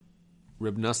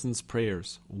Reb Noson's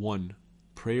Prayers 1.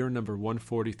 Prayer number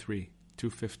 143,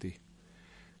 250.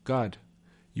 God,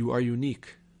 you are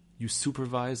unique. You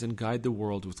supervise and guide the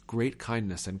world with great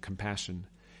kindness and compassion.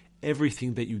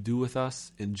 Everything that you do with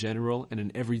us, in general and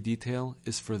in every detail,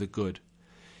 is for the good.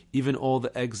 Even all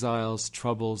the exiles,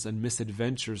 troubles, and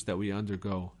misadventures that we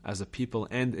undergo, as a people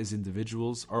and as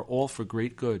individuals, are all for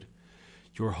great good.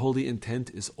 Your holy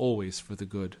intent is always for the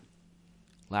good.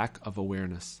 Lack of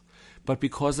awareness. But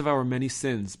because of our many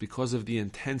sins, because of the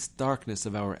intense darkness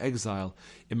of our exile,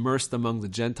 immersed among the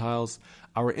Gentiles,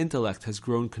 our intellect has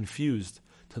grown confused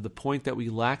to the point that we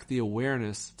lack the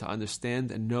awareness to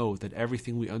understand and know that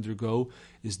everything we undergo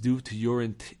is due to your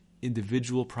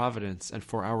individual providence and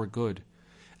for our good.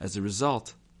 As a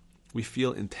result, we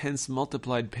feel intense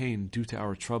multiplied pain due to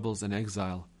our troubles and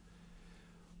exile.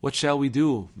 What shall we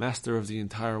do, Master of the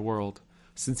entire world,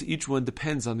 since each one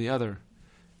depends on the other?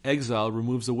 Exile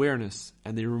removes awareness,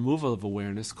 and the removal of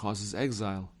awareness causes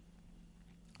exile.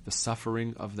 The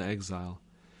suffering of the exile.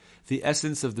 The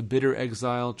essence of the bitter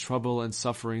exile, trouble, and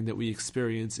suffering that we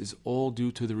experience is all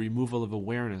due to the removal of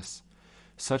awareness,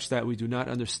 such that we do not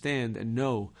understand and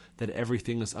know that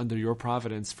everything is under your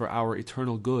providence for our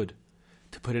eternal good,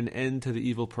 to put an end to the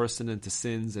evil person and to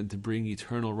sins, and to bring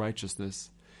eternal righteousness.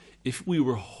 If we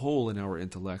were whole in our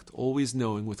intellect, always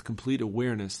knowing with complete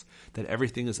awareness that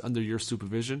everything is under your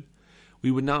supervision, we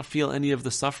would not feel any of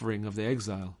the suffering of the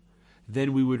exile.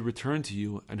 Then we would return to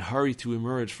you and hurry to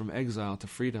emerge from exile to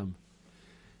freedom.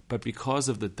 But because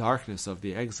of the darkness of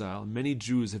the exile, many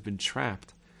Jews have been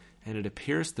trapped, and it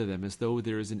appears to them as though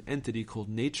there is an entity called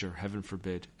nature, heaven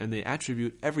forbid, and they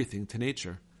attribute everything to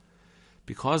nature.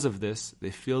 Because of this,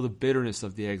 they feel the bitterness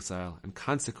of the exile, and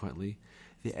consequently,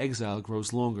 the exile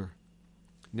grows longer.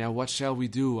 Now what shall we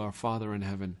do, our Father in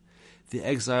heaven? The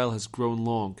exile has grown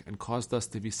long and caused us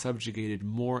to be subjugated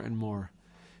more and more.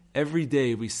 Every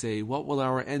day we say, what will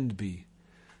our end be?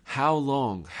 How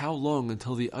long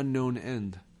until the unknown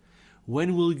end?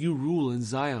 When will you rule in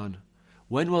Zion?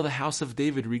 When will the house of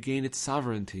David regain its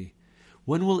sovereignty?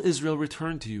 When will Israel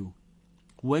return to you?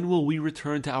 When will we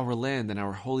return to our land and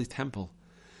our holy temple?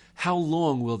 How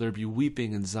long will there be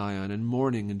weeping in Zion and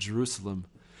mourning in Jerusalem?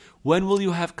 When will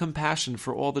you have compassion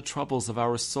for all the troubles of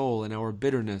our soul and our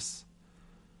bitterness?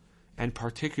 And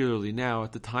particularly now,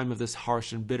 at the time of this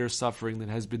harsh and bitter suffering that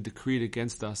has been decreed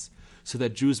against us, so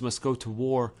that Jews must go to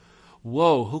war.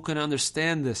 Woe! Who can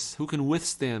understand this? Who can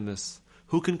withstand this?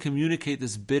 Who can communicate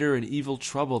this bitter and evil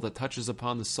trouble that touches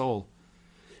upon the soul?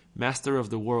 Master of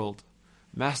the world,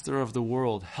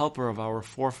 helper of our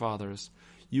forefathers,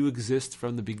 you exist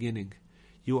from the beginning.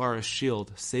 You are a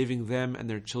shield, saving them and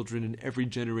their children in every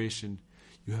generation.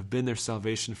 You have been their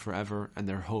salvation forever and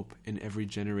their hope in every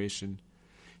generation.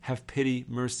 Have pity,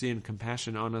 mercy, and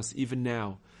compassion on us even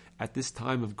now, at this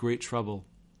time of great trouble.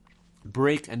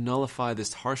 Break and nullify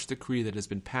this harsh decree that has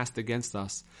been passed against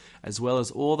us, as well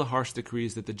as all the harsh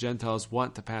decrees that the Gentiles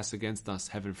want to pass against us,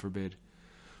 heaven forbid.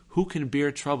 Who can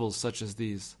bear troubles such as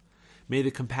these? May the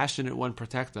compassionate one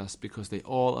protect us, because they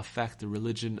all affect the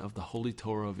religion of the Holy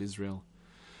Torah of Israel.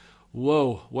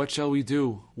 Woe! What shall we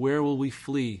do? Where will we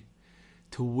flee?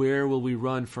 To where will we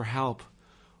run for help?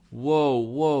 Woe!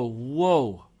 Woe!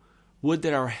 Woe! Would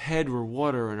that our head were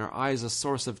water and our eyes a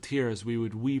source of tears. We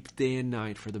would weep day and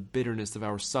night for the bitterness of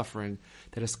our suffering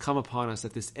that has come upon us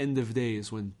at this end of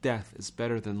days when death is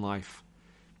better than life.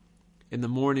 In the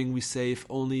morning we say, if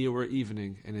only it were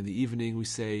evening, and in the evening we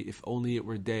say, if only it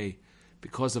were day,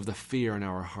 because of the fear in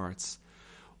our hearts.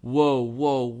 Woe,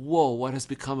 woe, woe, what has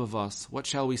become of us? What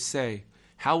shall we say?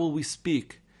 How will we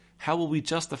speak? How will we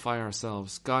justify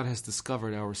ourselves? God has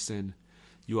discovered our sin.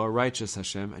 You are righteous,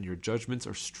 Hashem, and your judgments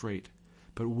are straight.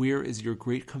 But where is your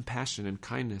great compassion and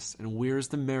kindness, and where is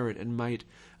the merit and might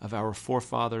of our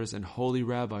forefathers and holy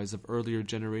rabbis of earlier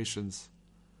generations?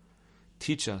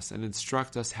 Teach us and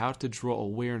instruct us how to draw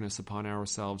awareness upon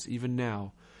ourselves, even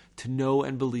now, to know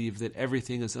and believe that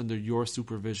everything is under your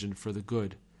supervision for the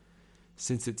good.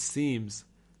 Since it seems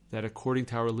that according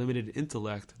to our limited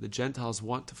intellect, the Gentiles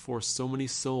want to force so many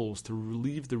souls to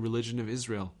leave the religion of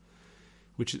Israel,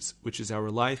 which is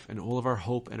our life and all of our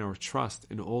hope and our trust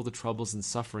in all the troubles and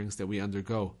sufferings that we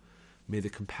undergo. May the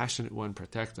compassionate one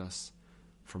protect us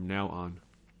from now on.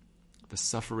 The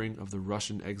suffering of the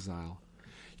Russian exile.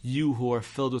 You who are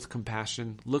filled with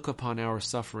compassion, look upon our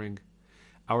suffering.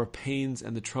 Our pains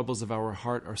and the troubles of our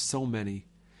heart are so many.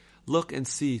 Look and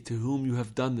see to whom you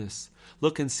have done this.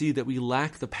 Look and see that we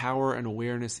lack the power and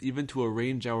awareness even to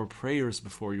arrange our prayers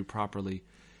before you properly,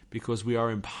 because we are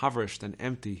impoverished and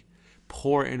empty,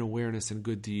 poor in awareness and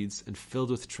good deeds, and filled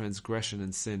with transgression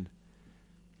and sin.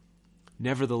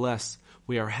 Nevertheless,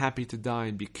 we are happy to die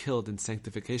and be killed in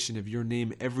sanctification of your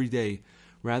name every day,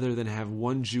 rather than have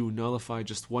one Jew nullify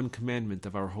just one commandment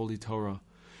of our holy Torah.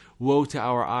 Woe to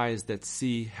our eyes that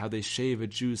see how they shave a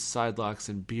Jew's sidelocks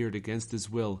and beard against his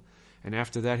will, and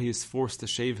after that he is forced to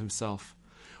shave himself.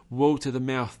 Woe to the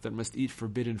mouth that must eat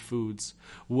forbidden foods.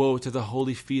 Woe to the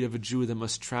holy feet of a Jew that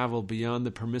must travel beyond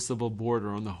the permissible border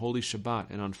on the holy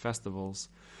Shabbat and on festivals.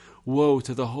 Woe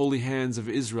to the holy hands of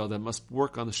Israel that must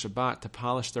work on the Shabbat to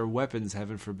polish their weapons,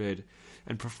 heaven forbid,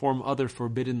 and perform other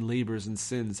forbidden labors and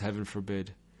sins, heaven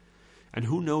forbid. And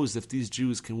who knows if these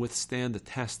Jews can withstand the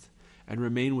test and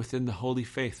remain within the holy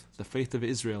faith, the faith of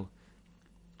Israel,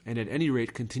 and at any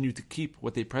rate continue to keep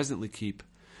what they presently keep.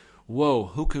 Woe,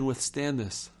 who can withstand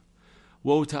this?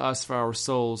 Woe to us for our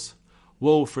souls.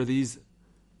 Woe for these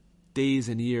days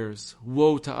and years.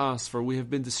 Woe to us, for we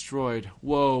have been destroyed.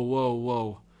 Woe, woe,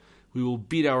 woe. We will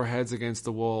beat our heads against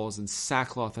the walls, and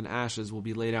sackcloth and ashes will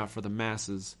be laid out for the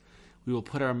masses. We will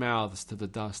put our mouths to the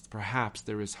dust. Perhaps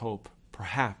there is hope.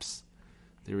 Perhaps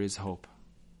there is hope.